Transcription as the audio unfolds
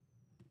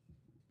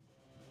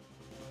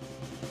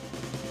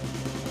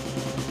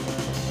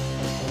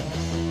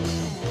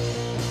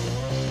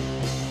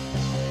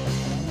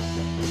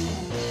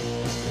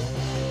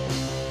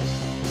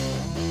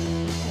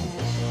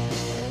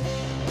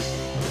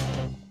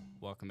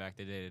welcome back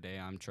to Day to Day.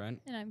 I'm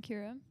Trent, And I'm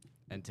Kira.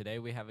 and today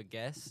we have a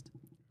guest,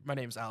 My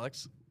name's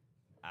Alex.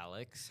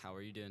 Alex. How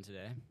are you doing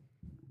today?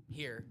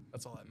 Here.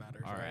 That's all that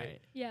matters, All right? right.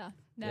 Yeah,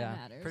 that yeah,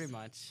 matters. pretty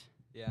much.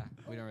 Yeah,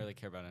 we don't really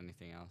care about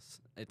anything else.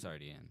 It's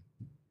already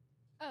in.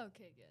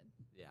 Okay,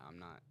 good. Yeah, I'm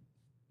not,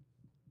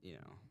 you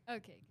know.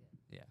 Okay, good.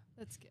 Yeah.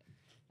 That's good.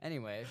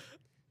 Anyway,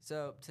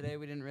 so today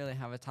we didn't really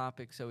have a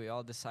topic, so we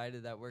all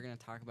decided that we're going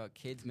to talk about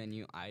kids'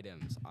 menu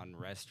items on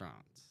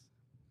restaurants.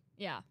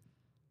 Yeah.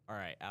 All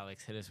right,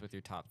 Alex, hit us with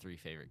your top 3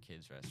 favorite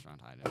kids' restaurant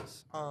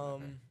items.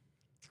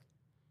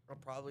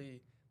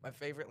 Probably my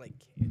favorite,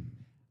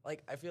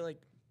 I feel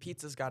like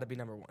pizza's got to be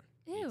number one.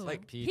 Ew.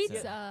 like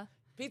pizza.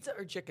 Pizza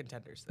or chicken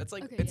tenders. That's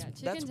like, Okay, it's, yeah,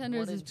 chicken that's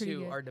tenders one is and pretty two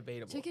good. are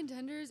debatable. Chicken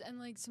tenders and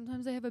like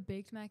sometimes they have a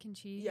baked mac and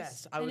cheese.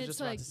 Yes, I and was it's just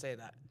about like to say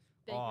that.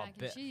 baked Oh, mac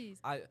and cheese.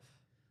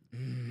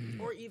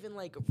 Or even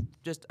like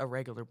just a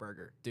regular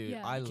burger. Dude,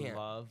 Yeah. I You can't.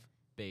 love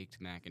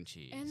baked mac and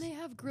cheese. And they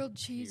have grilled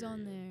cheese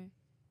on Period. there.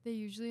 They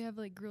usually have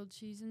like grilled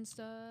cheese and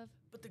stuff.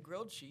 But the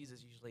grilled cheese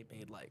is usually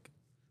made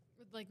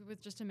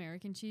With just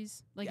American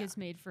cheese. Like Yeah. it's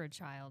made for a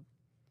child.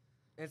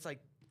 it's like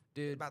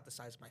Dude, about the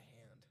size of my hand.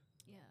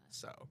 Yeah.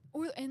 So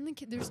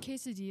There's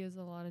quesadillas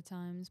a lot of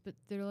times, but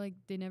they're like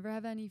they never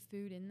have any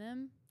food in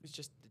them. it's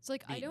just It's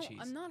like meat and cheese.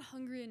 I'm not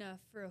hungry enough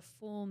for a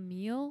full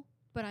meal,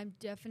 but I'm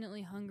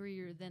definitely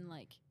hungrier than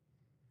like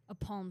a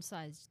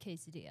palm-sized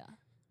quesadilla.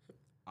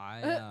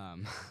 I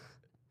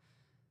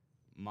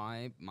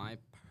my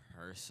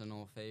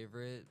personal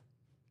favorite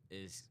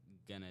is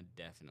gonna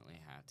definitely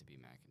have to be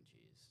mac and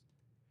cheese.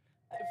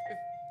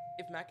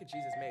 if mac and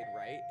cheese is made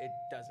right, it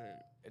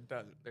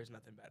doesn't. There's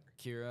nothing better.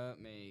 Kira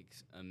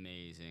makes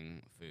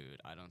amazing food.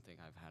 I don't think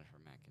I've had her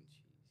mac and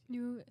cheese.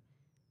 You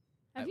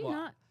have you well,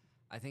 not?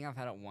 I think I've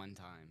had it one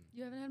time.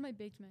 You haven't had my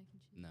baked mac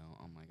and cheese. No,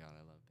 oh my god,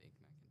 I love baked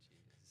mac and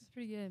cheese. It's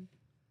pretty good.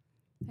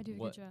 I do a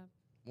What- good job.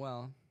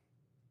 Well,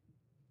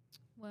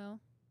 Well,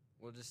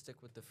 we'll just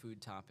stick with the food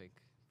topic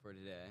for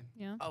today.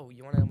 yeah. Oh,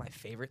 you want to know my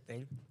favorite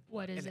thing?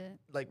 What is And it?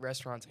 Like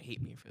restaurants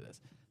hate me for this.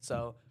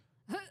 So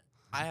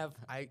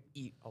I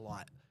eat a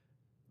lot,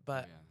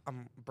 but Yeah.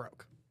 I'm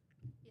broke.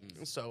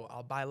 Mm. So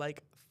I'll buy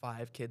like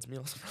 5 kids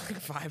meals for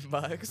like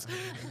 $5.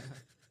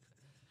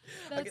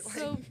 That's like-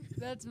 so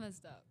that's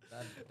messed up.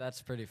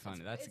 That's pretty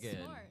funny. That's it's good.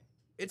 Smart.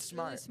 It's It's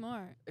really smart,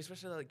 smart.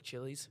 especially like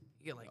Chili's.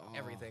 You get like Oh.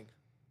 everything.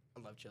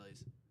 I love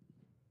Chili's.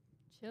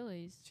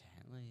 Chili's.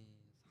 Chili's.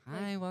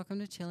 Hi, welcome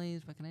to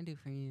Chili's. What can I do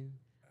for you?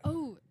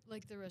 Oh,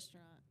 like the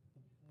restaurant.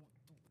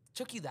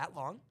 Took you that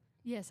long?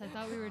 Yes, I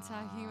thought we were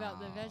talking about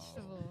the Wow.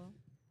 vegetable.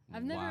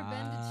 I've never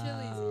been to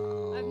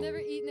Chili's. I've never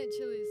eaten at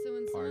Chili's. So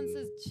when Pardon.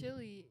 someone says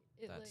chili,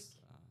 it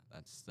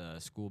That's the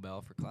school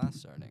bell for class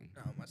starting.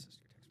 Oh, my sister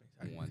texted me.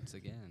 Sorry. Once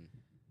again.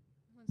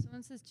 when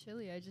someone says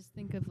chili, I just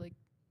think of like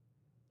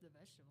the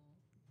vegetable.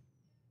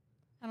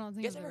 I don't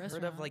think You guys of the ever heard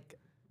restaurant. of like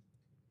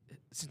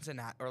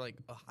Cincinnati or like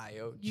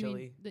Ohio You mean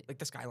chili? the- Like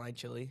the Skyline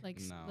chili? like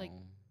No.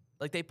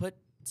 Like they put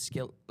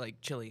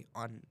chili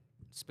on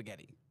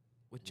spaghetti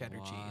with cheddar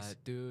cheese.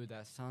 What? Dude,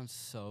 that sounds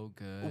so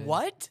good.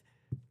 What?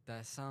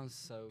 That sounds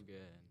so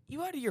good.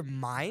 You out of your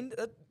mind?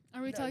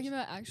 Are we No, talking ch-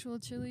 about actual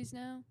chilies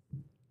now?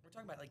 We're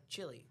talking about like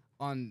chili.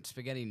 On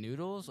spaghetti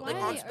noodles? Like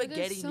Why on are spaghetti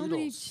there so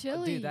many noodles.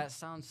 chilies? Dude, that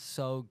sounds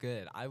so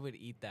good. I would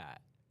eat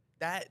that.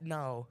 That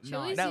no.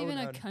 Chili's no, even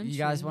no, a no. country. You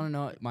guys want to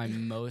know what my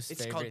most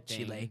It's called favorite thing?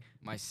 Chile.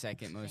 My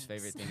second most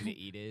favorite Thanks. thing to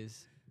eat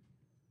is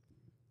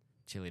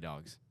chili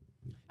dogs.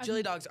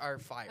 Chili dogs are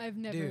fire. I've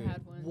never Dude.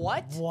 had one.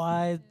 What? What?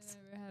 I've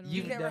never had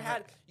You've one. never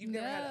had a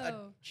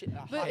No.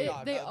 hot But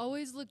dog. they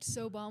always looked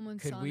so bomb when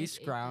Could Sonic we ate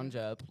scrounge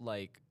them. up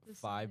like The $5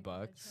 Sonic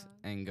bucks Hedgehog.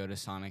 and go to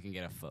Sonic and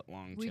get a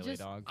foot-long We chili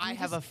just- dog? I we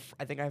have just-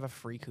 I think I have a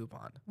free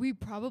coupon. We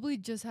probably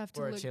just have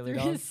to For a look chili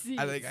through dog?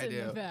 receipts I think I in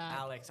the do. back.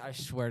 Alex, I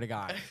swear to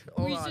God.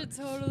 Hold We on. should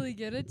totally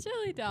get a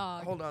chili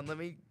dog. Hold on, let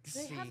me They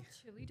see. have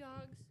chili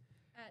dogs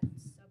at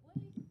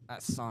Subway?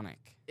 At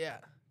Sonic. Yeah.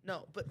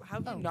 No, but how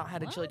have Oh, you not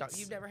had a chili dog? what?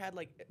 You've never had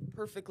like a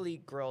perfectly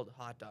grilled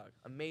hot dog.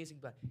 Amazing,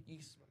 but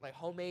like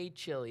homemade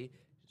chili.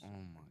 Oh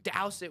my.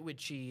 Douse it with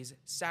cheese,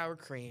 sour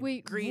cream,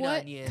 Wait, green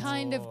what onions,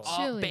 kind of Oh.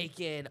 chili?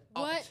 bacon.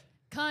 What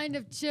kind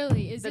of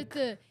chili? Is The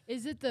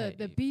it the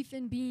Hey. beef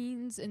and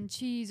beans and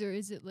cheese, or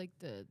is it like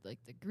the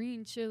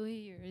green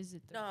chili, or is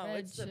it the No, red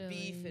it's the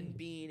beef chili? and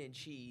bean and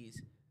cheese.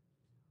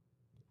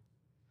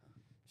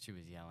 She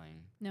was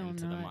yelling No, I'm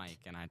into the not. mic,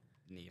 and I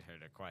need her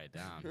to quiet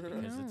down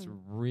because it's No.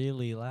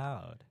 really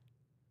loud.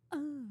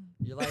 Oh.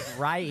 You're like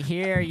right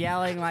here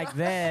yelling like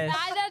this.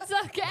 That's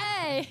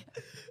okay.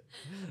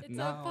 It's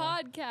No. a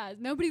podcast.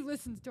 Nobody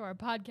listens to our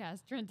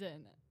podcast,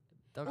 Trenton.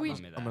 Don't We- call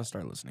me that. I'm gonna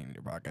start listening to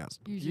your podcast.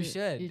 You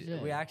should. You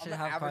We actually I'm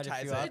have gonna quite a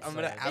advertise few it. I'm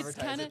gonna episodes. It's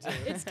advertise kind it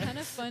of too. it's kind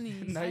of funny.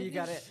 No, I you think-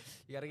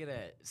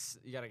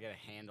 gotta get a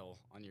handle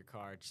on your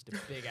car, just a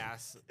big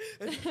ass,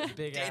 big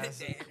Day to ass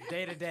day.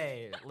 day to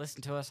day.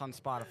 Listen to us on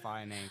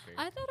Spotify and Anchor.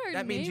 I thought our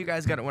That means name, you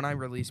guys gotta. When I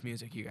release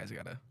music, you guys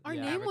gotta. our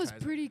Yeah, name was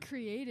advertise it. pretty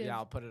creative. Yeah,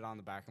 I'll put it on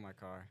the back of my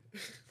car.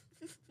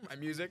 My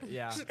music.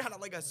 Yeah. Just kind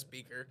of like a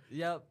speaker.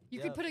 Yep. You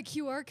could put a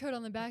QR code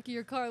on the back of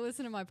your car.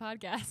 Listen to my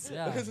podcast.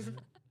 Yeah.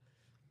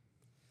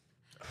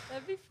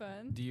 That'd be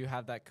fun. Do you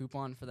have that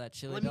coupon for that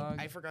chili Let me. dog?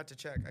 I forgot to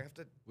check. I have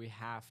to. We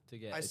have to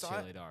get I a saw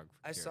it- chili dog.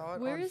 For I Kira. saw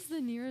it. Where on is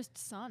the nearest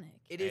Sonic?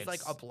 It is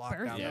like a It's block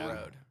down Berkeley? the Yeah.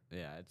 road.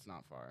 Yeah, it's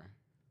not far.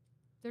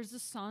 There's a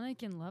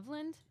Sonic in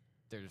Loveland?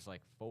 There's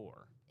like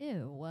 4.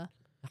 Ew.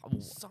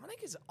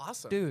 Sonic is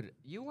awesome. Dude,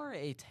 you are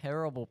a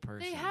terrible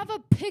person. They have a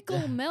pickle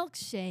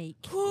milkshake.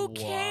 Who What?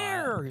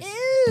 cares?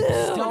 Ew.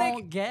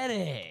 Don't get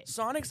it.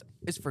 Sonic's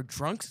is for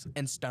drunks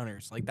and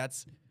stoners. Like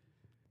that's.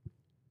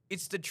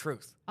 It's the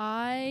truth.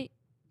 I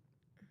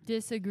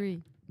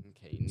disagree.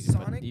 Okay, you need, to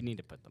put, Sonic, you need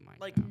to put the mic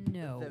like, down.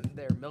 No.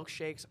 Their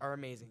milkshakes are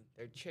amazing.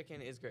 Their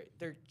chicken is great.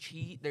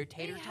 Their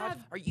tater tots. have-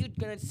 Are you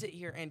gonna sit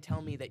here and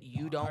tell me that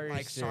you don't Are you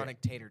like serious?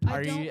 Sonic tater tots? I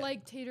Are don't you-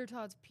 like tater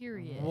tots,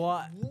 period.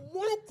 What?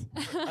 What?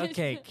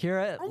 Okay,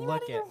 Kira,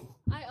 look at.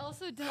 I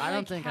also don't I don't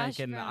like think hash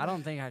I can. browns. I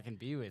don't think I can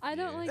be with you. I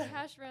don't like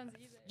hash browns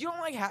either. You don't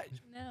like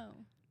No.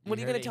 What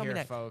are you heard gonna it tell me here,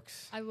 next?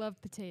 folks? I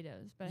love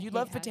potatoes, but I You hate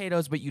love hash-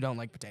 potatoes, but you don't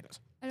like potatoes.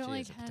 I don't She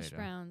like is a hash potato.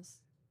 browns.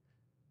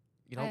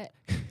 You don't. I-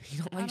 you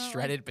don't I like don't like-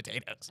 shredded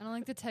potatoes. I don't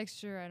like the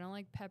texture. I don't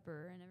like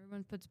pepper, and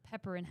everyone puts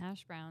pepper in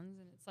hash browns,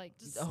 and it's like,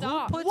 just Who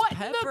stop. puts What the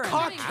pepper in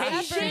cock- Putting pepper in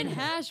Caucasian?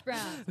 hash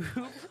browns.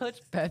 Who puts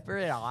pepper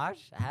in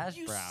hash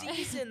You brown?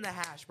 season the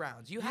hash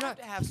browns. You You have don't-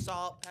 to have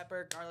salt,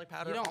 pepper, garlic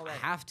powder. You all don't that.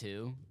 have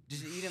to.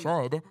 Just eat them.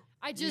 Should.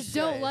 I just should.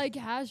 don't like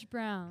hash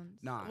browns.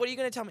 Nah. What are you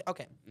gonna tell me?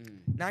 Okay,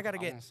 now I gotta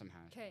I get. want some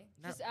hash. Okay,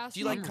 now- just ask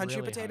do you me. like I'm country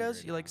really potatoes?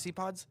 hungry You like now. sea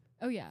pods?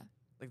 Oh yeah,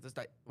 Like this?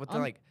 What they're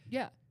Um, like,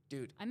 yeah.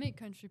 dude. I make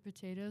country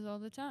potatoes all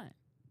the time.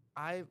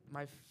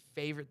 My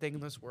favorite thing in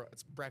this world.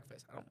 It's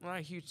breakfast. I'm not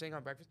a huge thing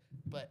on breakfast,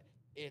 but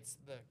it's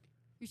the.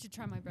 You should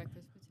try my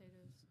breakfast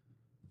potatoes.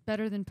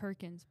 Better than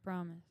Perkins,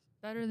 promise.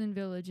 Better than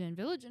Village Inn.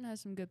 Village Inn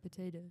has some good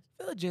potatoes.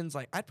 Village Inn's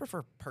like I'd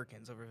prefer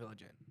Perkins over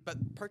Village Inn, but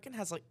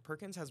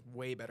Perkins has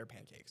way better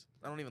pancakes.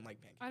 I don't even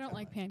like pancakes. I don't that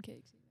like much.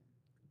 pancakes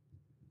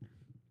either.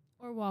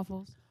 Or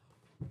waffles.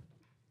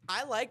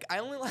 I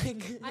only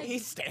like. I-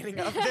 He's standing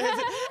up.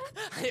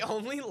 I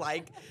only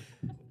like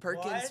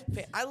Perkins.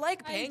 I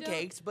like I don't-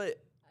 pancakes,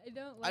 but I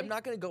don't like. I'm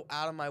not gonna go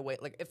out of my way.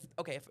 Like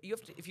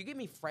if you give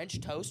me French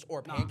toast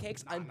or Nah,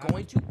 pancakes, nah, I'm nah,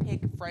 going to pick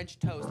French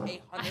toast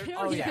I 100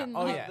 don't Oh yeah. even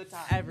Oh know. yeah. the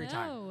time. Every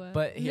time. No.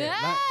 But here,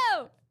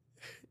 no.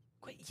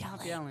 Quit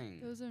Stop yelling. yelling.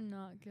 Those are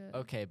not good.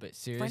 Okay, but French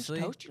seriously,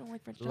 toast? You don't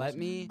like French toast? let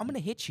me I'm gonna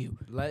hit you.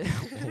 let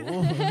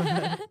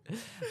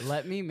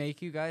let me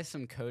make you guys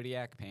some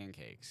Kodiak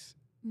pancakes.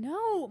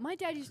 No, my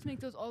dad used to make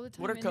those all the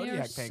time. What are and they are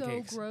Kodiak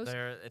pancakes? so gross.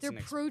 They're They're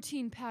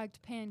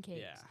protein-packed pancakes.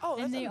 Yeah. Oh,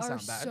 that and they doesn't are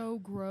sound bad. so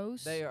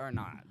gross. They are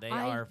not. They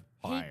I are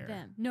fire. hate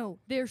them. No,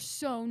 they're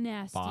so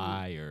nasty.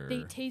 Fire.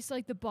 They taste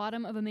like the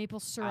bottom of a maple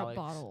syrup Alex,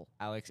 bottle.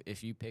 Alex,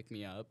 if you pick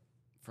me up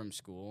from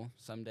school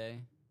someday,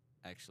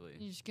 actually,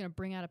 You're just gonna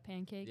bring out a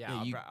pancake.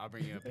 yeah, I'll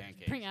bring you a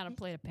pancake. Bring out a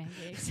plate of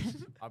pancakes.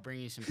 I'll bring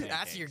you some pancakes.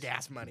 That's your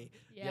gas money.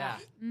 Yeah.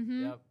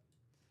 Mm-hmm. Yep.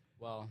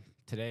 Well,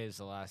 today is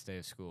the last day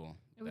of school.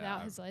 Without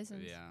Yeah, his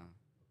license. Yeah.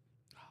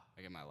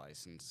 I get my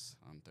license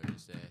on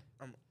Thursday.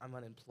 I'm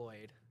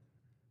unemployed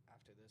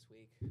after this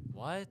week.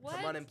 What? What?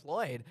 I'm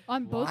unemployed.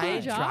 On both Why? I your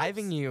ain't jobs.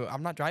 driving you.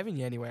 I'm not driving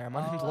you anywhere. I'm Oh.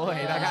 unemployed.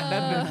 I got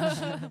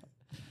nothing.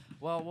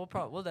 Well,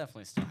 we'll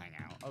definitely still hang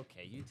out.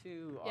 Okay, you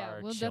two Yeah,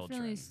 are we'll children.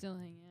 definitely still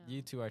hang out.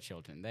 You two are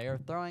children. They are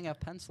throwing a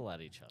pencil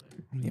at each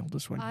other. I'm the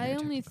oldest one. I here,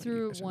 only technically. You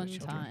threw guys it are the one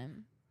children.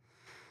 time.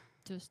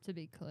 Just to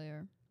be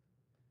clear.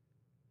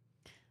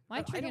 My But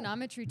I don't-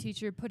 trigonometry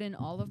teacher put in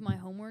all of my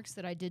homeworks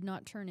that I did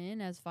not turn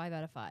in as 5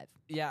 out of 5.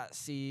 Yeah.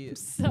 See,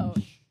 So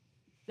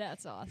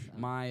that's awesome.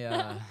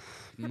 my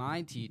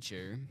my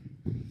teacher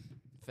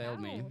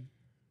failed me. Ow.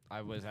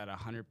 I was at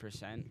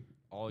 100%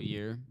 all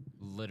year,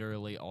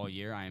 literally all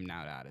year. I am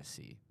now at a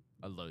C,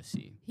 a low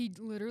C. He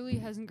literally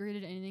hasn't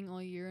graded anything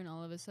all year, and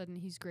all of a sudden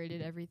he's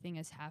graded everything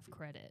as half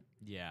credit.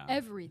 Yeah.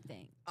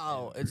 Everything.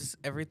 Oh, it's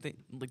everything.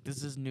 Like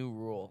this is new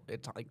rule.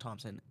 It's like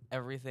Thompson.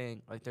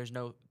 Everything. Like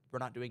we're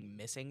not doing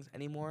missings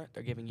anymore.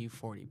 They're giving you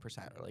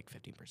 40% or like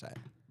 15%.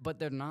 But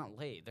they're not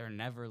late. They're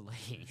never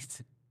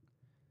late.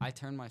 I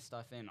turn my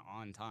stuff in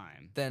on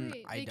time. Then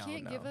Wait, I they don't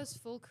can't know. give us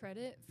full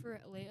credit for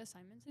late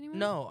assignments anymore?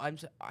 No, I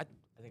think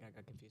I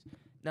got confused.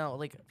 No,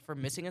 like for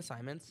missing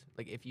assignments,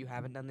 like if you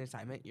haven't done the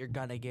assignment, you're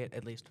gonna get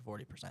at least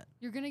 40%.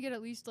 You're going to get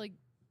at least, like,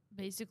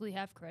 basically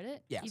half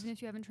credit? Yes. Even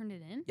if you haven't turned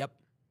it in? Yep.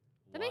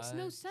 That makes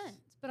no What?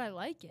 sense, but I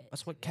like it.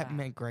 That's what kept Yeah.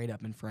 my grade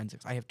up in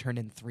forensics. I have turned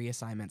in 3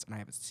 assignments and I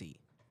have a C.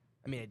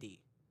 I mean a D.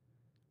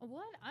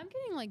 What? I'm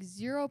getting like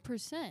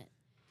 0%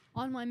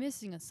 on my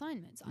missing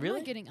assignments. I'm Really?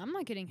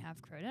 not getting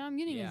half credit. I'm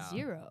getting Yeah. a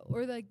 0.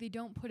 Or like they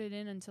don't put it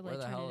in until Where I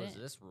the turn hell it is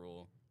in. this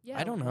rule? Yeah,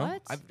 I don't know.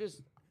 What?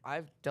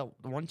 I've dealt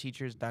one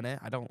teacher's done it.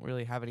 I don't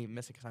really have any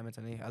missing assignments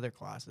in any other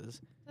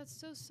classes. That's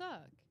so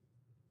suck.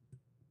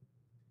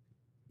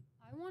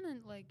 I want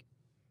to like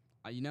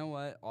You know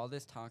what? All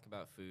this talk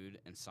about food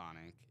and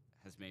Sonic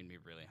has made me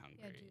really hungry.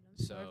 yeah, dude, I'm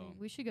so starving.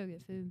 We should go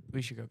get food.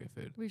 We should go get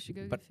food. We should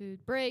go But get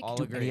food. Break. All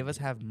Do agree. any of us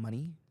have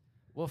money?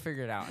 We'll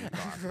figure it out in the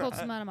car. Pulled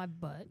some out of my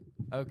butt.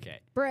 Okay.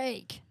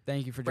 Break.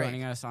 Thank you for Break.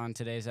 joining us on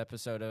today's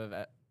episode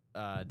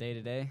of Day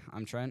to Day.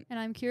 I'm Trent. And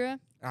I'm Kira.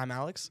 I'm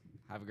Alex.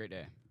 Have a great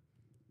day.